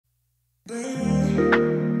Hey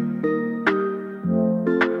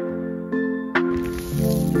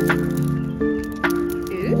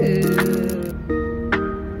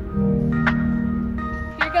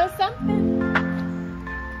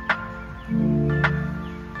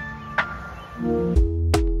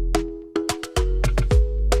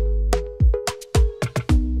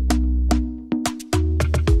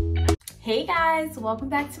guys, welcome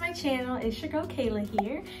back to my channel. It's your girl Kayla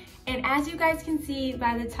here, and as you guys can see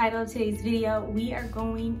by the title of today's video, we are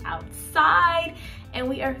going outside and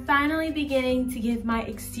we are finally beginning to give my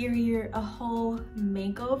exterior a whole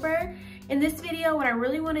makeover. In this video, what I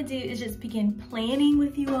really want to do is just begin planning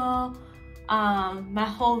with you all my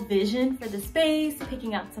whole vision for the space,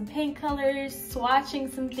 picking out some paint colors,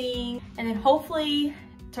 swatching some things, and then hopefully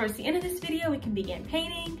towards the end of this video we can begin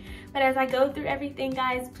painting. But as I go through everything,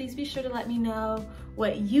 guys, please be sure to let me know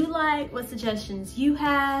what you like, what suggestions you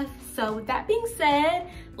have. So with that being said,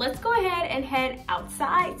 let's go ahead and head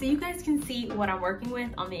outside so you guys can see what I'm working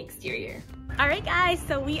with on the exterior. All right, guys,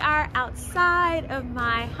 so we are outside of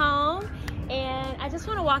my home and I just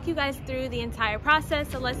want to walk you guys through the entire process.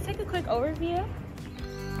 So let's take a quick overview.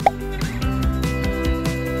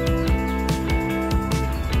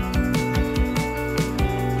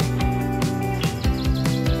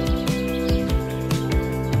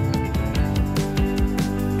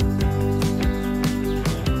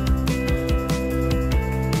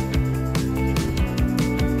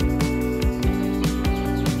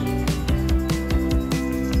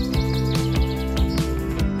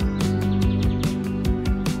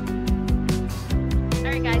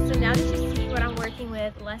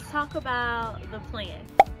 Let's talk about the plan.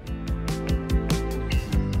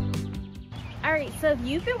 All right, so if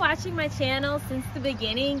you've been watching my channel since the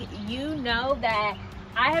beginning, you know that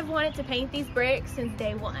I have wanted to paint these bricks since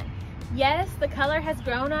day one. Yes, the color has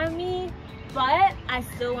grown on me, but I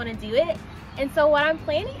still want to do it. And so what I'm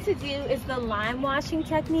planning to do is the lime washing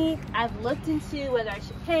technique. I've looked into whether I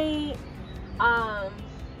should paint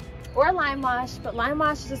or lime wash, but lime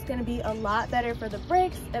wash is just going to be a lot better for the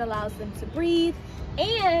bricks. It allows them to breathe,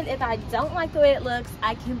 and if I don't like the way it looks,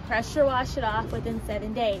 I can pressure wash it off within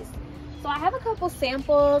 7 days. So I have a couple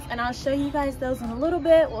samples and I'll show you guys those in a little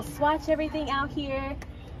bit. We'll swatch everything out here.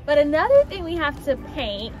 But another thing we have to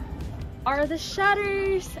paint are the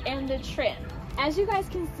shutters and the trim. As you guys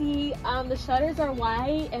can see, the shutters are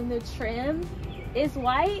white and the trim is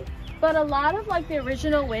white, but a lot of like the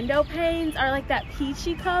original window panes are like that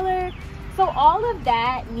peachy color. So all of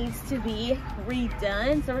that needs to be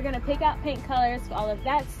redone. So we're gonna pick out paint colors for all of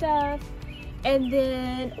that stuff. And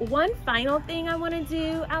then one final thing I wanna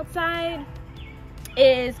do outside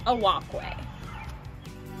is a walkway.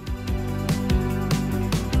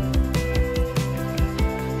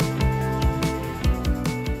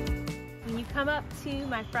 When you come up to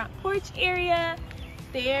my front porch area,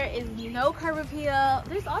 there is no curb appeal.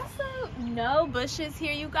 There's also no bushes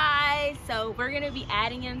here, you guys. So we're gonna be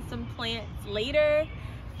adding in some plants later.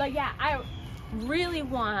 But yeah, I really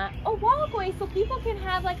want a walkway so people can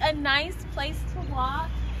have like a nice place to walk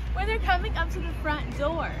when they're coming up to the front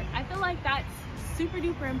door. I feel like that's super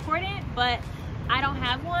duper important, but I don't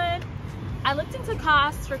have one. I looked into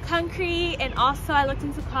costs for concrete and also I looked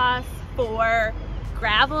into costs for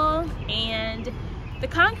gravel, and the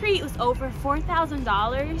concrete was over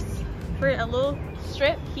 $4,000 for a little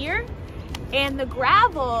strip here, and the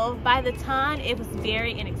gravel by the ton, it was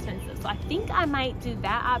very inexpensive. So I think I might do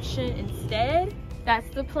that option instead. That's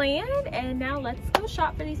the plan, and now let's go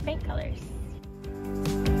shop for these paint colors.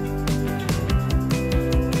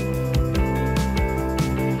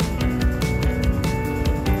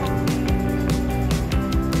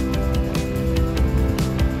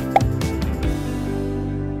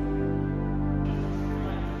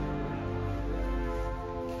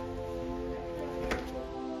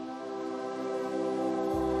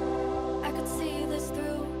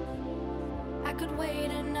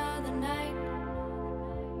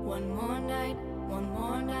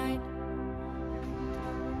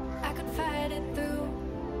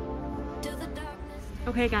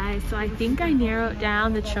 Okay guys, so I think I narrowed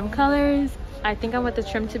down the trim colors. I think I want the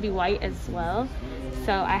trim to be white as well.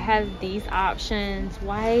 So I have these options: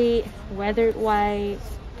 white, weathered white,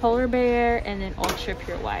 polar bear, and then ultra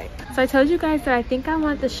pure white. So I told you guys that I think I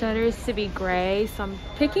want the shutters to be gray. So I'm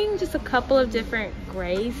picking just a couple of different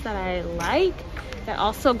grays that I like that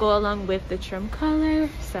also go along with the trim color.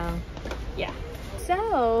 So yeah.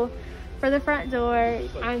 So for the front door,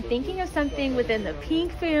 I'm thinking of something within the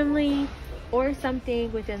pink family or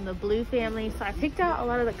something within the blue family. So I picked out a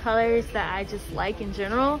lot of the colors that I just like in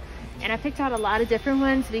general. And I picked out a lot of different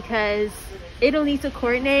ones because it'll need to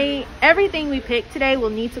coordinate. Everything we picked today will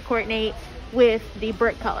need to coordinate with the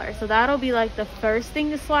brick color. So that'll be like the first thing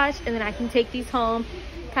to swatch, and then I can take these home,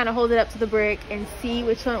 kind of hold it up to the brick and see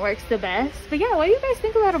which one works the best. But yeah, what do you guys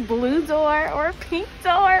think about a blue door or a pink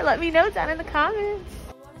door? Let me know down in the comments.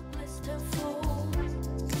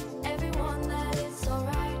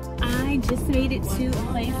 I just made it to a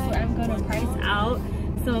place where I'm going to price out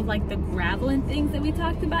some of like the gravel and things that we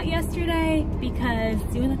talked about yesterday, because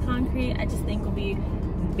doing the concrete I just think will be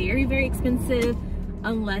very, very expensive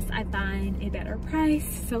unless I find a better price.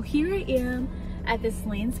 So here I am at this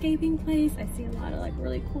landscaping place. I see a lot of like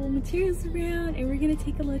really cool materials around, and we're gonna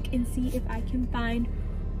take a look and see if I can find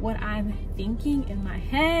what I'm thinking in my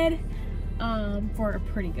head for a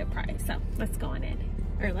pretty good price. So let's go on in,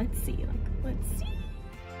 or let's see.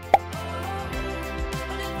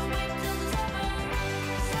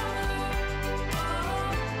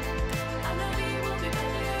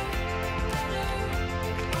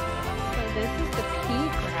 This is the pea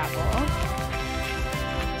gravel.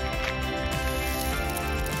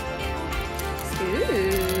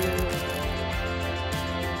 Ooh.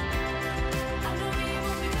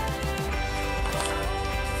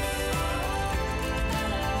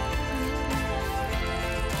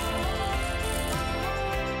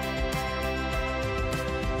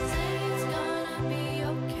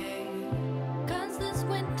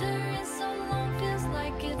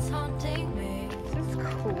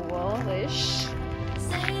 Coolish.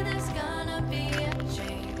 Say there's gonna be a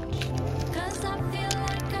change, 'cause I feel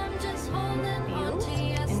like I'm just holding on to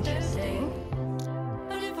yesterday.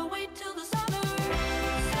 But if I wait till the summer.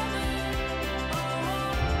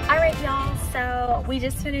 Alright y'all, so we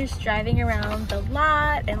just finished driving around the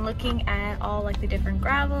lot and looking at all like the different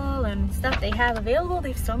gravel and stuff they have available. They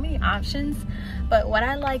have so many options, but what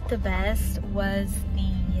I liked the best was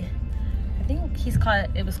I think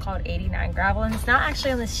it was called 89 gravel, and it's not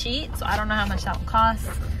actually on the sheet, so I don't know how much that will cost.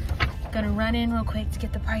 Gonna run in real quick to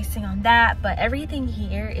get the pricing on that, but everything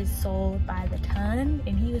here is sold by the ton,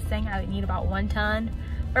 and he was saying I would need about 1 ton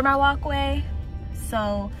for my walkway.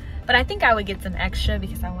 So, but I think I would get some extra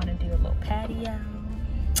because I want to do a little patio.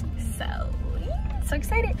 So yeah, so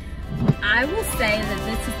excited. I will say that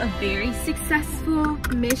this is a very successful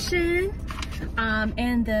mission.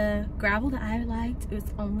 And the gravel that I liked, it was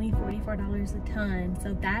only $44 a ton.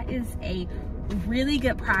 So that is a really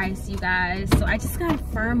good price, you guys. So I just gotta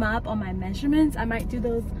firm up on my measurements. I might do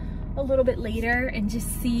those a little bit later and just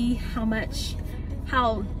see how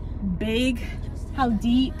big, how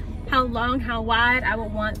deep, how long, how wide I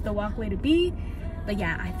would want the walkway to be. But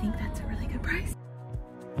yeah, I think that's a really good price.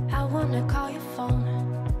 I wanna call your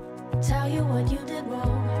phone, tell you what you did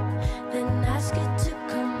wrong, then ask you to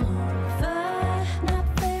come over. Not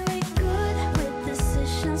very good with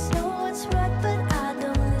decisions, know what's right, but I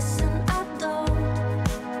don't listen, I don't.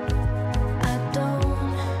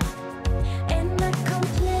 And I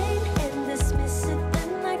complain and dismiss it,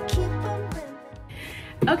 then I keep on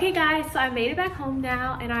living. Okay guys, so I made it back home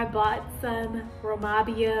now, and I bought some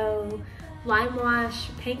Romabio lime wash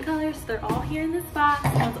paint colors. They're all here in this box.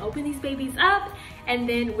 Let's open these babies up, and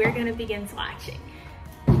then we're gonna begin swatching.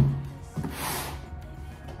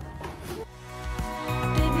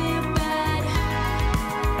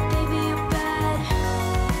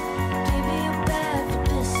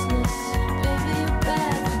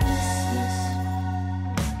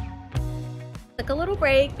 Took a little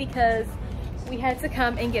break because we had to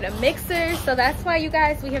come and get a mixer, so that's why, you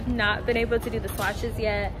guys, we have not been able to do the swatches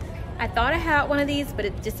yet. I thought I had one of these, but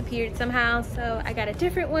it disappeared somehow, so I got a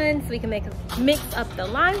different one so we can mix up the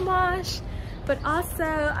lime wash. But also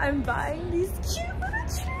I'm buying these cute little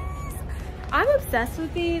trees. I'm obsessed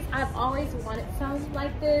with these. I've always wanted some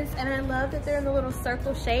like this, and I love that they're in the little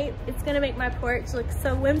circle shape. It's gonna make my porch look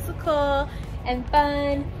so whimsical and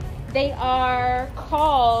fun. They are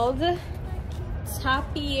called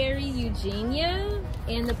Topiary Eugenia,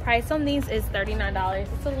 and the price on these is $39.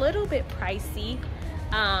 It's a little bit pricey,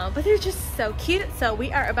 but they're just so cute. So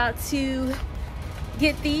we are about to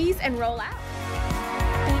get these and roll out.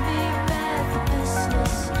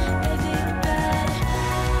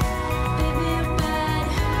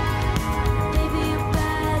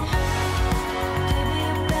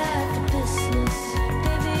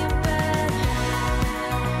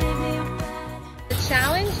 The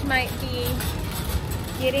challenge might be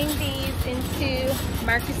getting these into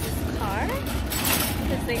Marcus's car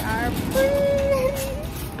because they are pretty.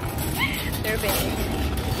 They're big,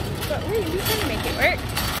 but we can make it work.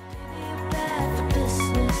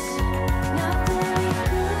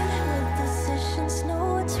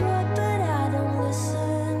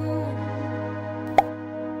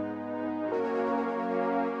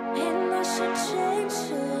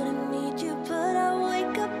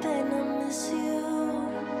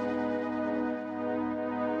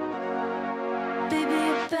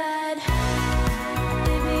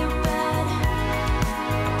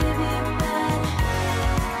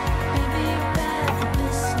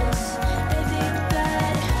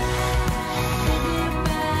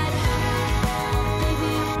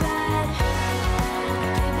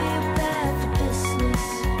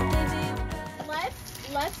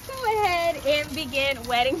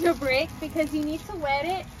 because you need to wet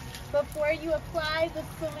it before you apply the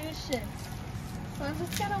solution. So I'm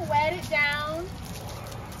just gonna wet it down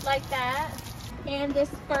like that. And this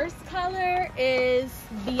first color is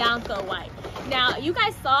Bianca white. Now, you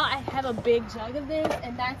guys saw I have a big jug of this,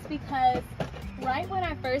 and that's because right when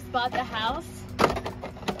I first bought the house,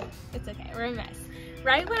 it's okay, we're a mess.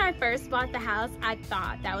 Right when I first bought the house, I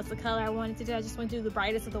thought that was the color I wanted to do. I just want to do the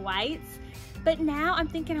brightest of the whites. But now I'm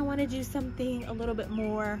thinking I want to do something a little bit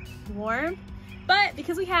more warm. But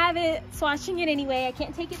because we have it, swatching it anyway, I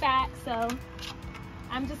can't take it back. So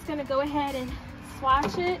I'm just gonna go ahead and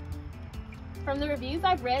swatch it. From the reviews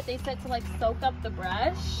I've read, they said to like soak up the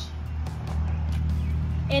brush.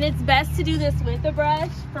 And it's best to do this with a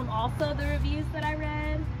brush from also the reviews that I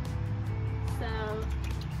read. So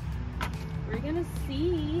we're gonna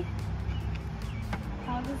see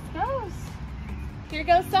how this goes. Here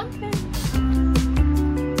goes something.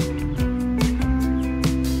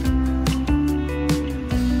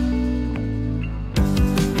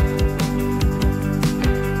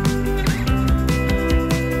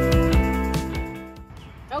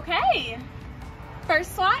 Okay,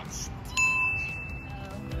 first swatch.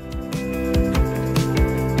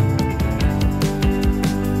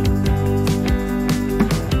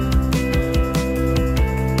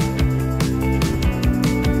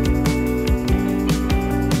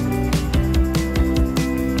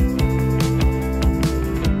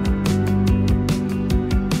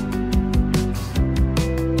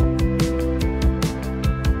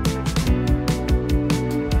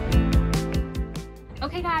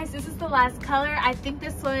 Okay guys, this is the last color. I think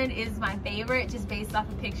this one is my favorite just based off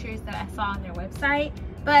of pictures that I saw on their website.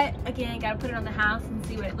 But again, gotta put it on the house and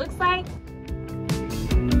see what it looks like.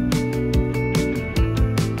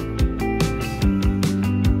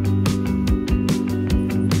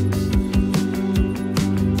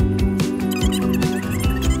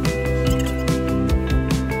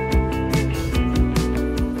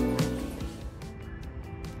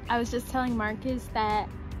 I was just telling Marcus that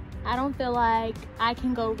I don't feel like I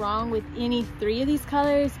can go wrong with any three of these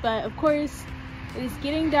colors, but of course it is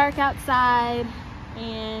getting dark outside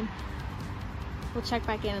and we'll check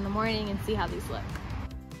back in the morning and see how these look.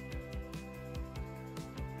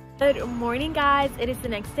 Good morning guys, it is the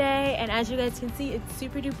next day and as you guys can see it's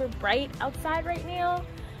super duper bright outside right now.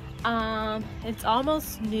 It's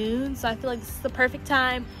almost noon, so I feel like this is the perfect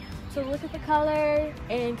time to look at the color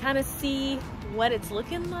and kind of see what it's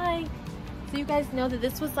looking like. So you guys know that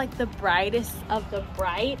this was like the brightest of the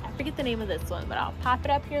bright. I forget the name of this one, but I'll pop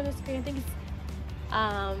it up here on the screen. I think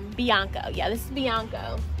it's Bianco. Yeah, this is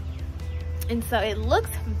Bianco. And so it looks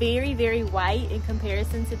very, very white in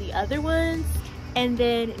comparison to the other ones. And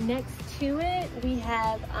then next to it, we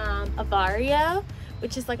have Avario,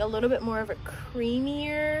 which is like a little bit more of a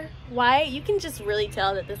creamier white. You can just really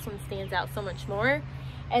tell that this one stands out so much more.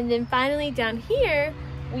 And then finally down here,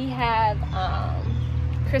 we have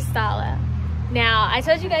Cristallo. Now, I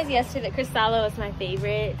told you guys yesterday that Cristallo is my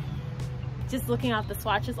favorite. Just looking off the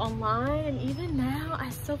swatches online, and even now, I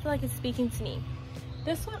still feel like it's speaking to me.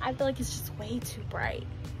 This one, I feel like it's just way too bright.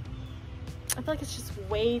 I feel like it's just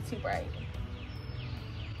way too bright.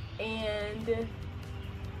 And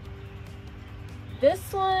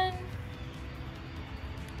this one,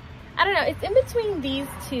 I don't know, it's in between these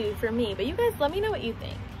two for me, but you guys let me know what you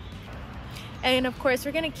think. And of course,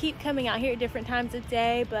 we're gonna keep coming out here at different times of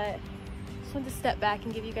day, but I just wanted to step back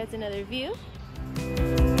and give you guys another view.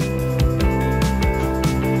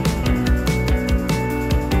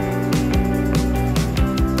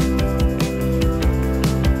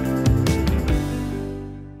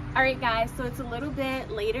 All right guys, so it's a little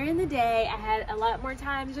bit later in the day. I had a lot more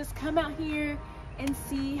time to just come out here and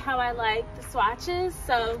see how I like the swatches.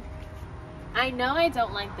 So I know I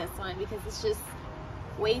don't like this one because it's just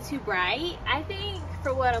way too bright, I think,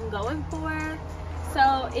 for what I'm going for.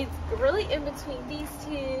 So it's really in between these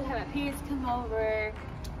two. Had my parents come over,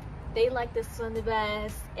 they like this one the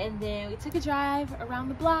best, and then we took a drive around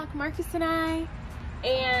the block, Marcus and I,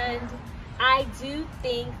 and I do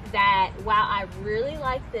think that while I really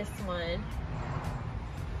like this one,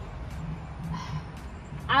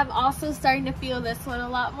 I'm also starting to feel this one a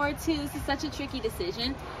lot more too. This is such a tricky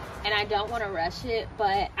decision and I don't want to rush it,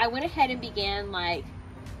 but I went ahead and began like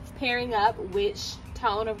pairing up which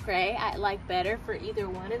tone of gray I like better for either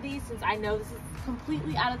one of these, since I know this is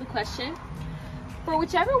completely out of the question. For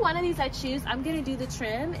whichever one of these I choose, I'm gonna do the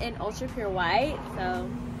trim in ultra pure white. So,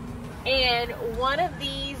 and one of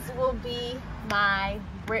these will be my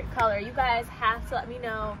brick color. You guys have to let me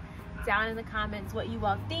know down in the comments what you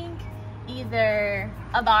all think, either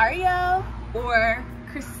Avario or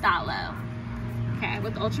Cristallo. Okay,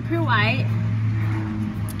 with ultra pure white.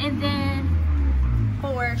 And then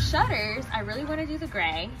for shutters, I really want to do the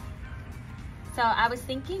gray. So I was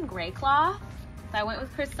thinking gray cloth. So I went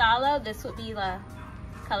with Cristallo. This would be the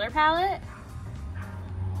color palette.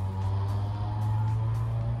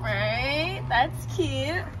 Right, that's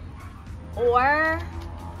cute. Or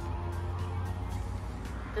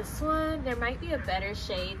this one, there might be a better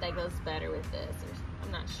shade that goes better with this.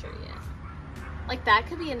 I'm not sure yet. Like that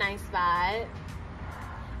could be a nice vibe.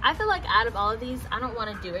 I feel like out of all of these, I don't want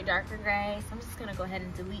to do a darker gray, so I'm just gonna go ahead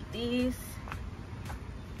and delete these.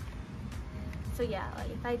 So yeah, like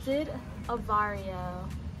if I did a Vario,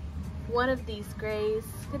 one of these grays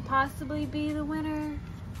could possibly be the winner.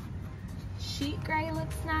 Sheet gray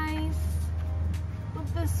looks nice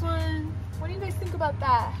with this one. What do you guys think about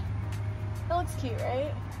that? That looks cute,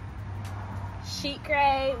 right? Sheet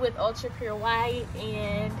gray with ultra pure white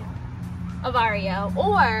and a Vario,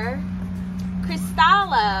 or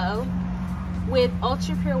Cristallo with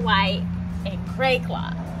ultra pure white and gray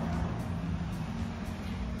cloth.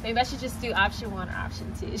 Maybe I should just do option 1 or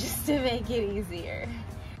option 2 just to make it easier.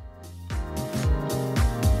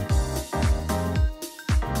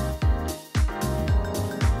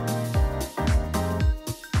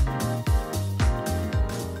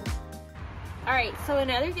 Alright, so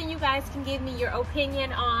another thing you guys can give me your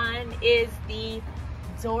opinion on is the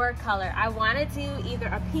door color. I want to do either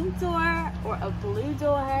a pink door or a blue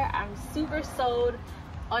door. I'm super sold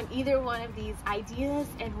on either one of these ideas,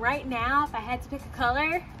 and right now if I had to pick a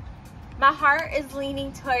color, my heart is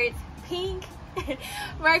leaning towards pink.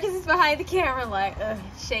 Marcus is behind the camera like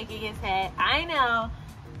shaking his head. I know,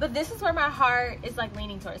 but this is where my heart is like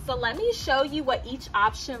leaning towards. So let me show you what each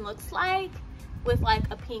option looks like with like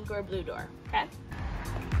a pink or a blue door. Okay.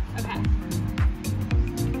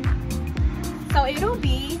 So it'll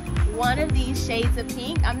be one of these shades of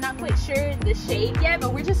pink. I'm not quite sure the shade yet,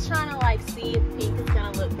 but we're just trying to like see if pink is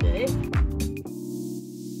gonna look good.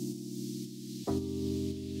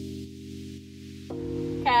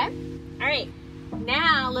 Okay, all right.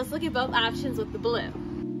 Now let's look at both options with the blue.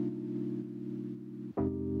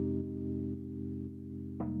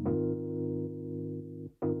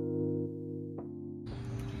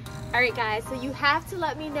 All right guys, so you have to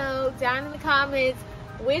let me know down in the comments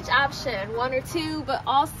which option, 1 or 2, but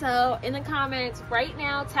also in the comments right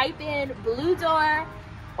now, type in blue door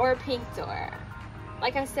or pink door.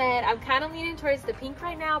 Like I said, I'm kind of leaning towards the pink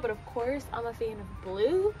right now, but of course I'm a fan of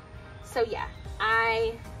blue. So yeah,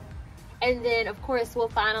 and then of course we'll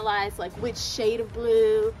finalize like which shade of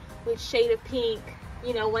blue, which shade of pink,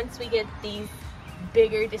 you know, once we get these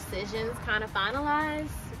bigger decisions kind of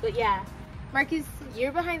finalized. But yeah, Marcus,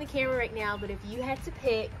 you're behind the camera right now, but if you had to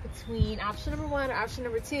pick between option number 1 or option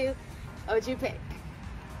number 2, what would you pick?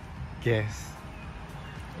 Guess.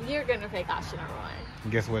 You're gonna pick option number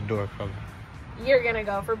 1. Guess what door color? You're gonna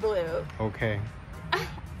go for blue. Okay.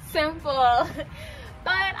 Simple.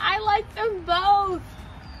 But I like them both.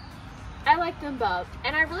 I like them both.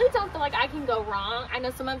 And I really don't feel like I can go wrong. I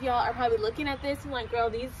know some of y'all are probably looking at this and like, girl,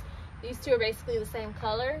 these two are basically the same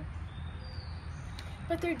color.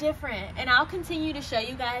 But they're different, and I'll continue to show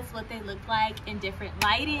you guys what they look like in different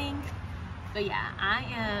lighting. But yeah,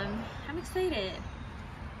 I'm excited.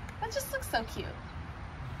 That just looks so cute.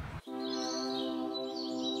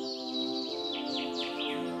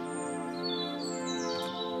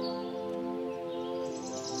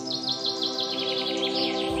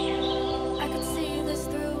 I could see this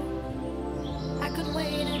through. I could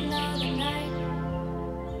wait another night.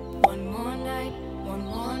 One more night, one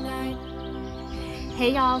more night.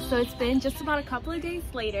 Hey y'all, so it's been just about a couple of days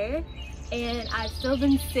later, and I've still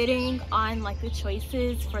been sitting on like the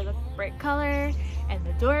choices for the brick color and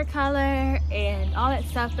the door color and all that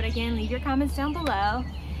stuff. But again, leave your comments down below.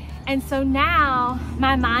 And so now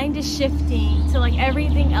my mind is shifting to like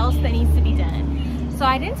everything else that needs to be done. So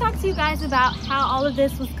I didn't talk to you guys about how all of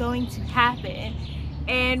this was going to happen,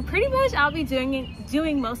 and pretty much I'll be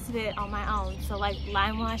doing most of it on my own. So like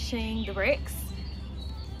lime washing the bricks,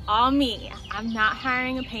 all me. I'm not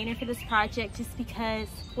hiring a painter for this project just because,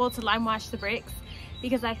 well, to lime wash the bricks,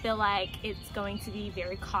 because I feel like it's going to be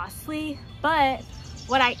very costly. But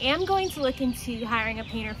what I am going to look into hiring a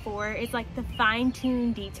painter for is like the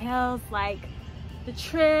fine-tuned details, like the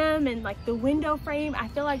trim and like the window frame. I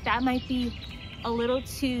feel like that might be a little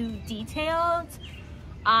too detailed,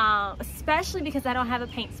 especially because I don't have a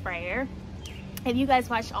paint sprayer. If you guys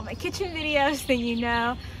watch all my kitchen videos, then you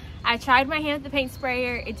know I tried my hand with the paint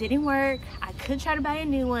sprayer. It didn't work. I could try to buy a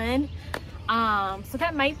new one. So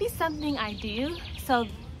that might be something I do. So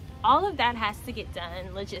all of that has to get done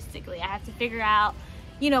logistically. I have to figure out,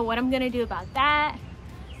 you know, what I'm gonna do about that.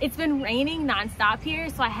 It's been raining nonstop here,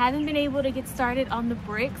 so I haven't been able to get started on the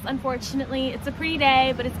bricks, unfortunately. It's a pretty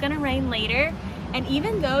day, but it's gonna rain later. And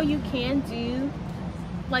even though you can do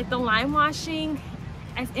like the lime washing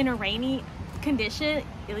as in a rainy condition,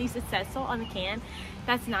 at least it says so on the can,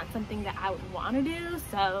 that's not something that I would want to do.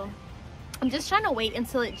 So I'm just trying to wait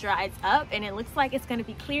until it dries up, and it looks like it's going to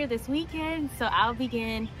be clear this weekend, so I'll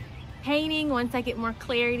begin painting once I get more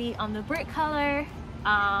clarity on the brick color.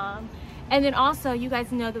 And then also, you guys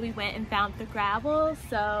know that we went and found the gravel,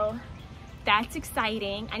 so that's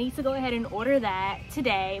exciting. I need to go ahead and order that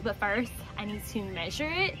today, but first I need to measure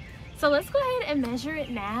it. So let's go ahead and measure it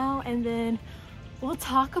now, and then we'll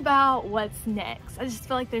talk about what's next. I just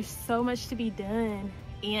feel like there's so much to be done,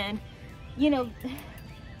 and you know,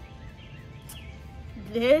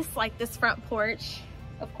 this front porch,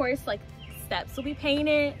 of course, like steps will be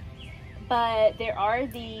painted, but there are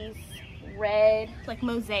these red like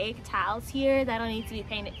mosaic tiles here that'll need to be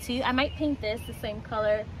painted too. I might paint this the same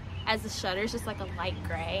color as the shutters, just like a light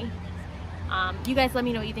gray. You guys let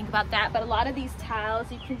me know what you think about that. But a lot of these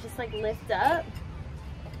tiles you can just like lift up,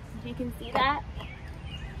 you can see that.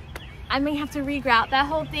 I may have to regrout that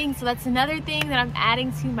whole thing, so that's another thing that I'm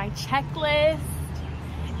adding to my checklist.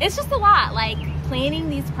 It's just a lot, like planning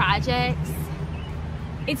these projects.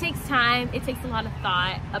 It takes time, it takes a lot of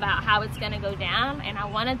thought about how it's gonna go down, and I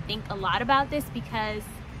wanna think a lot about this because,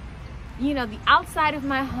 you know, the outside of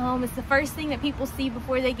my home is the first thing that people see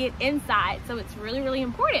before they get inside, so it's really, really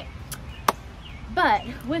important. But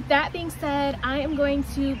with that being said, I am going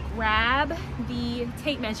to grab the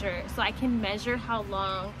tape measure so I can measure how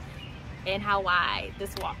long and how wide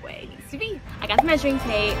this walkway needs to be. I got the measuring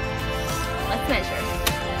tape, let's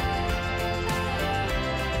measure.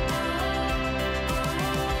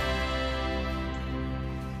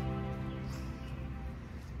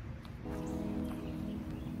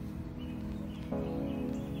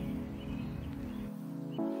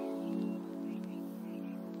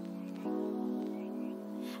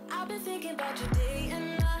 I've been thinking about you day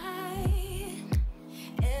and night,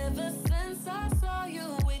 ever since I saw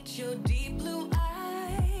you with your deep blue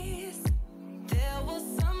eyes. There was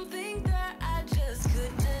something that I just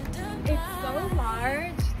couldn't deny. It's so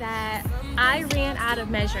large that I ran out of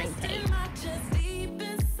measuring tape.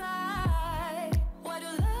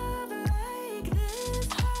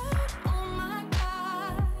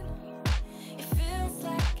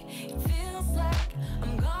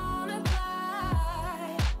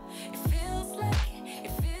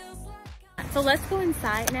 So let's go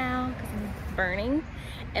inside now because I'm burning,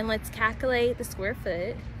 and let's calculate the square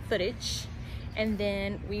footage, and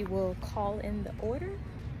then we will call in the order.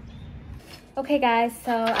 Okay guys,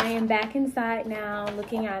 so I am back inside now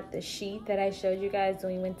looking at the sheet that I showed you guys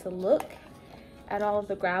when we went to look at all of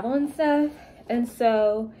the gravel and stuff. And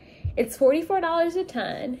so it's $44 a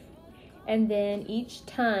ton, and then each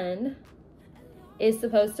ton is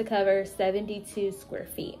supposed to cover 72 square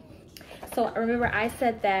feet. So remember I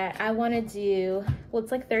said that I want to do, well,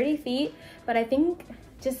 it's like 30 feet, but I think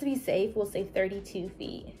just to be safe, we'll say 32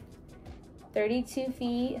 feet. 32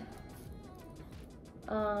 feet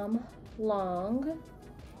long,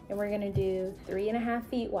 and we're gonna do 3.5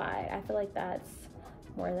 feet wide. I feel like that's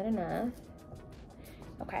more than enough.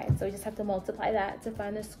 Okay, so we just have to multiply that to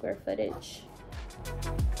find the square footage.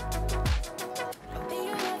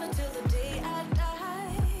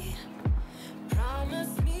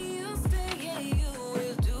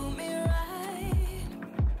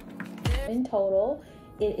 In total,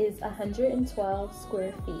 it is 112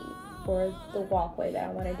 square feet for the walkway that I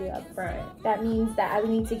want to do up front. That means that I would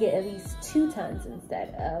need to get at least 2 tons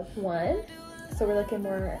instead of 1. So we're looking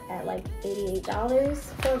more at like $88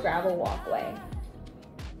 for a gravel walkway,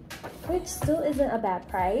 which still isn't a bad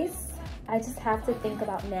price. I just have to think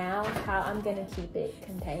about now how I'm gonna keep it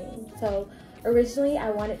contained. So originally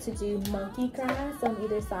I wanted to do monkey grass on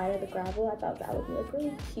either side of the gravel. I thought that would be like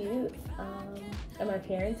really cute. And my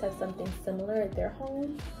parents have something similar at their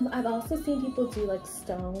home. I've also seen people do like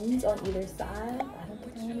stones on either side. I don't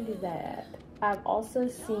think I want to do that. I've also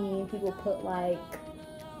seen people put like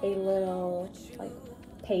a little like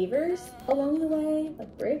pavers along the way,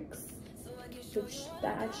 like bricks, which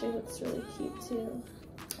that actually looks really cute too.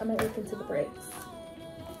 I might look into the bricks,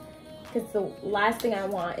 because the last thing I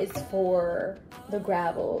want is for the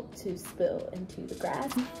gravel to spill into the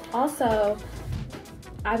grass. Also,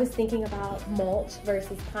 I was thinking about mulch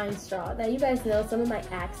versus pine straw. Now you guys know some of my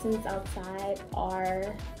accents outside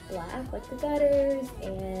are black, like the gutters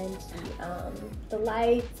and the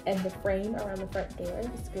lights and the frame around the front door,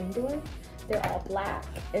 the screen door, they're all black.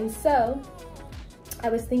 And so I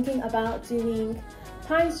was thinking about doing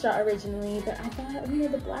pine straw originally, but I thought, you know,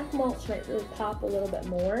 the black mulch might really pop a little bit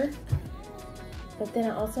more. But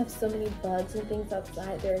then I also have so many bugs and things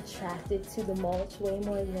outside, they're attracted to the mulch way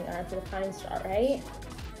more than they are to the pine straw, right?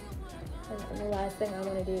 And the last thing I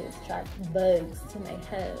want to do is attract bugs to my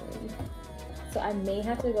home. So I may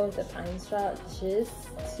have to go with the pine straw just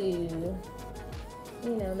to, you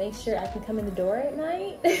know, make sure I can come in the door at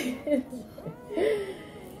night.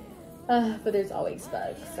 But there's always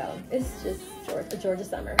bugs, so it's just a Georgia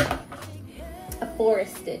summer. A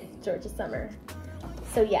forested Georgia summer.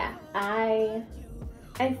 So yeah, I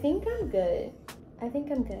think I'm good. I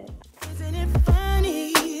think I'm good. Isn't it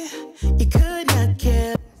funny? You could not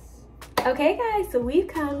care. Okay guys, so we've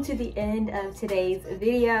come to the end of today's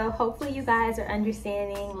video. Hopefully you guys are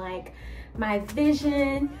understanding like my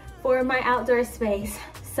vision for my outdoor space.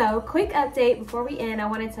 So quick update before we end, I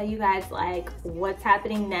want to tell you guys like what's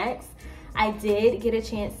happening next. I did get a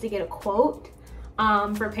chance to get a quote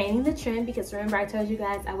for painting the trim, because remember I told you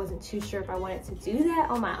guys I wasn't too sure if I wanted to do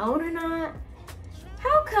that on my own or not.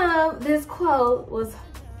 How come this quote was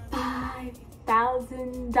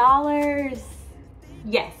 $5,000?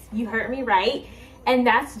 Yes, you heard me right. And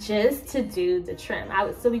that's just to do the trim. I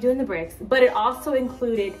would still be doing the bricks, but it also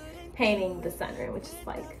included painting the sunroom, which is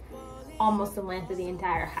like almost the length of the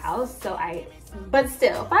entire house. So but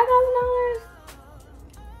still, $5,000?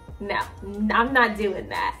 No, I'm not doing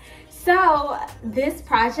that. So this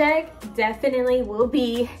project definitely will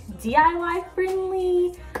be DIY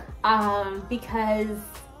friendly because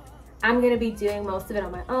I'm gonna be doing most of it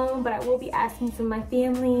on my own, but I will be asking some of my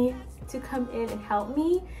family to come in and help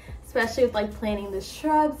me, especially with like planting the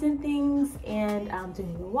shrubs and things, and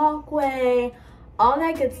doing the walkway, all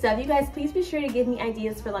that good stuff. You guys, please be sure to give me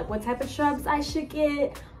ideas for like what type of shrubs I should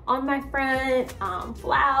get on my front,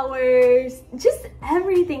 flowers, just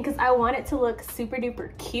everything, because I want it to look super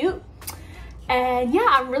duper cute. And yeah,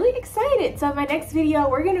 I'm really excited. So in my next video,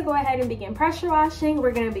 we're gonna go ahead and begin pressure washing.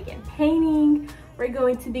 We're gonna begin painting. We're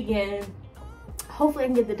going to begin, hopefully I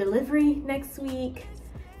can get the delivery next week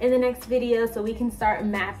in the next video so we can start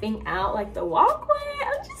mapping out like the walkway.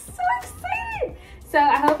 I'm just so excited. So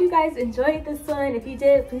I hope you guys enjoyed this one. If you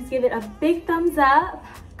did, please give it a big thumbs up,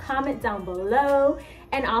 comment down below,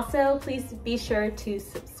 and also please be sure to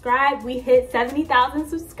subscribe. We hit 70,000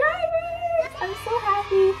 subscribers. I'm so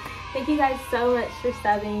happy. Thank you guys so much for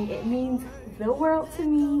subbing. It means the world to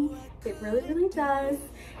me. It really, really does.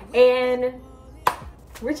 And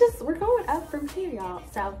we're going up from here, y'all.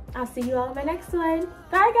 So I'll see you all in my next one.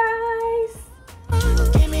 Bye, guys.